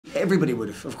everybody would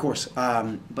have, of course.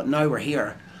 But now we're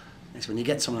here. It's when you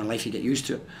get something in life, you get used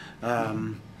to it.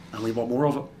 And we want more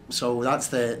of it. So that's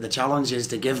the challenge, is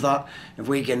to give that. If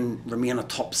we can remain a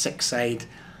top 6 side,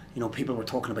 people were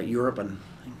talking about Europe, and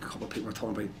a couple of people were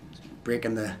talking about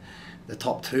breaking the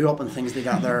top 2 up and things they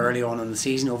got there early on in the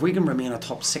season. If we can remain a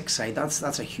top 6 side,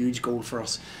 that's a huge goal for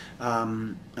us.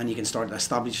 And you can start to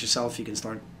establish yourself. You can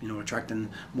start attracting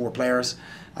more players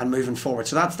and moving forward.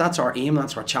 So that's our aim.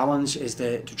 That's our challenge, is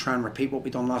to try and repeat what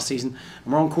we done last season.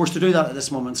 And we're on course to do that at this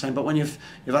moment in time. But when you've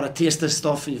had a taste of this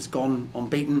stuff, and you've gone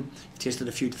unbeaten, you've tasted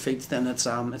a few defeats, then it's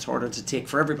harder to take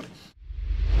for everybody.